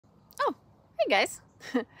guys,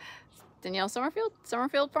 Danielle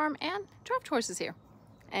Summerfield Farm and Draft Horses here,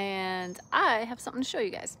 and I have something to show you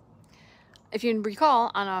guys. If you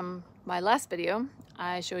recall, on my last video,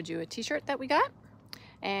 I showed you a t-shirt that we got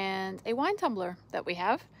and a wine tumbler that we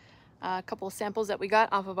have, a couple of samples that we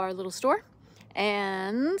got off of our little store,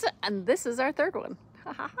 and this is our third one.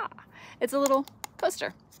 It's a little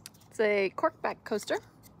coaster. It's a Cork back coaster,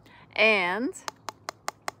 and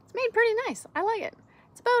it's made pretty nice. I like it.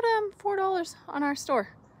 It's about $4 on our store.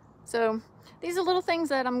 So these are little things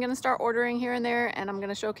that I'm gonna start ordering here and there, and I'm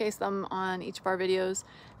gonna showcase them on each of our videos,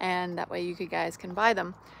 and that way you guys can buy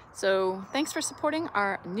them. So thanks for supporting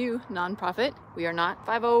our new nonprofit. We are not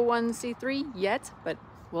 501c3 yet, but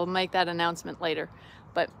we'll make that announcement later.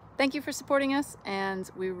 But thank you for supporting us,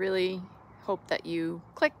 and we really hope that you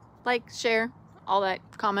click, like, share, all that,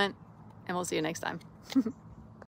 comment, and we'll see you next time.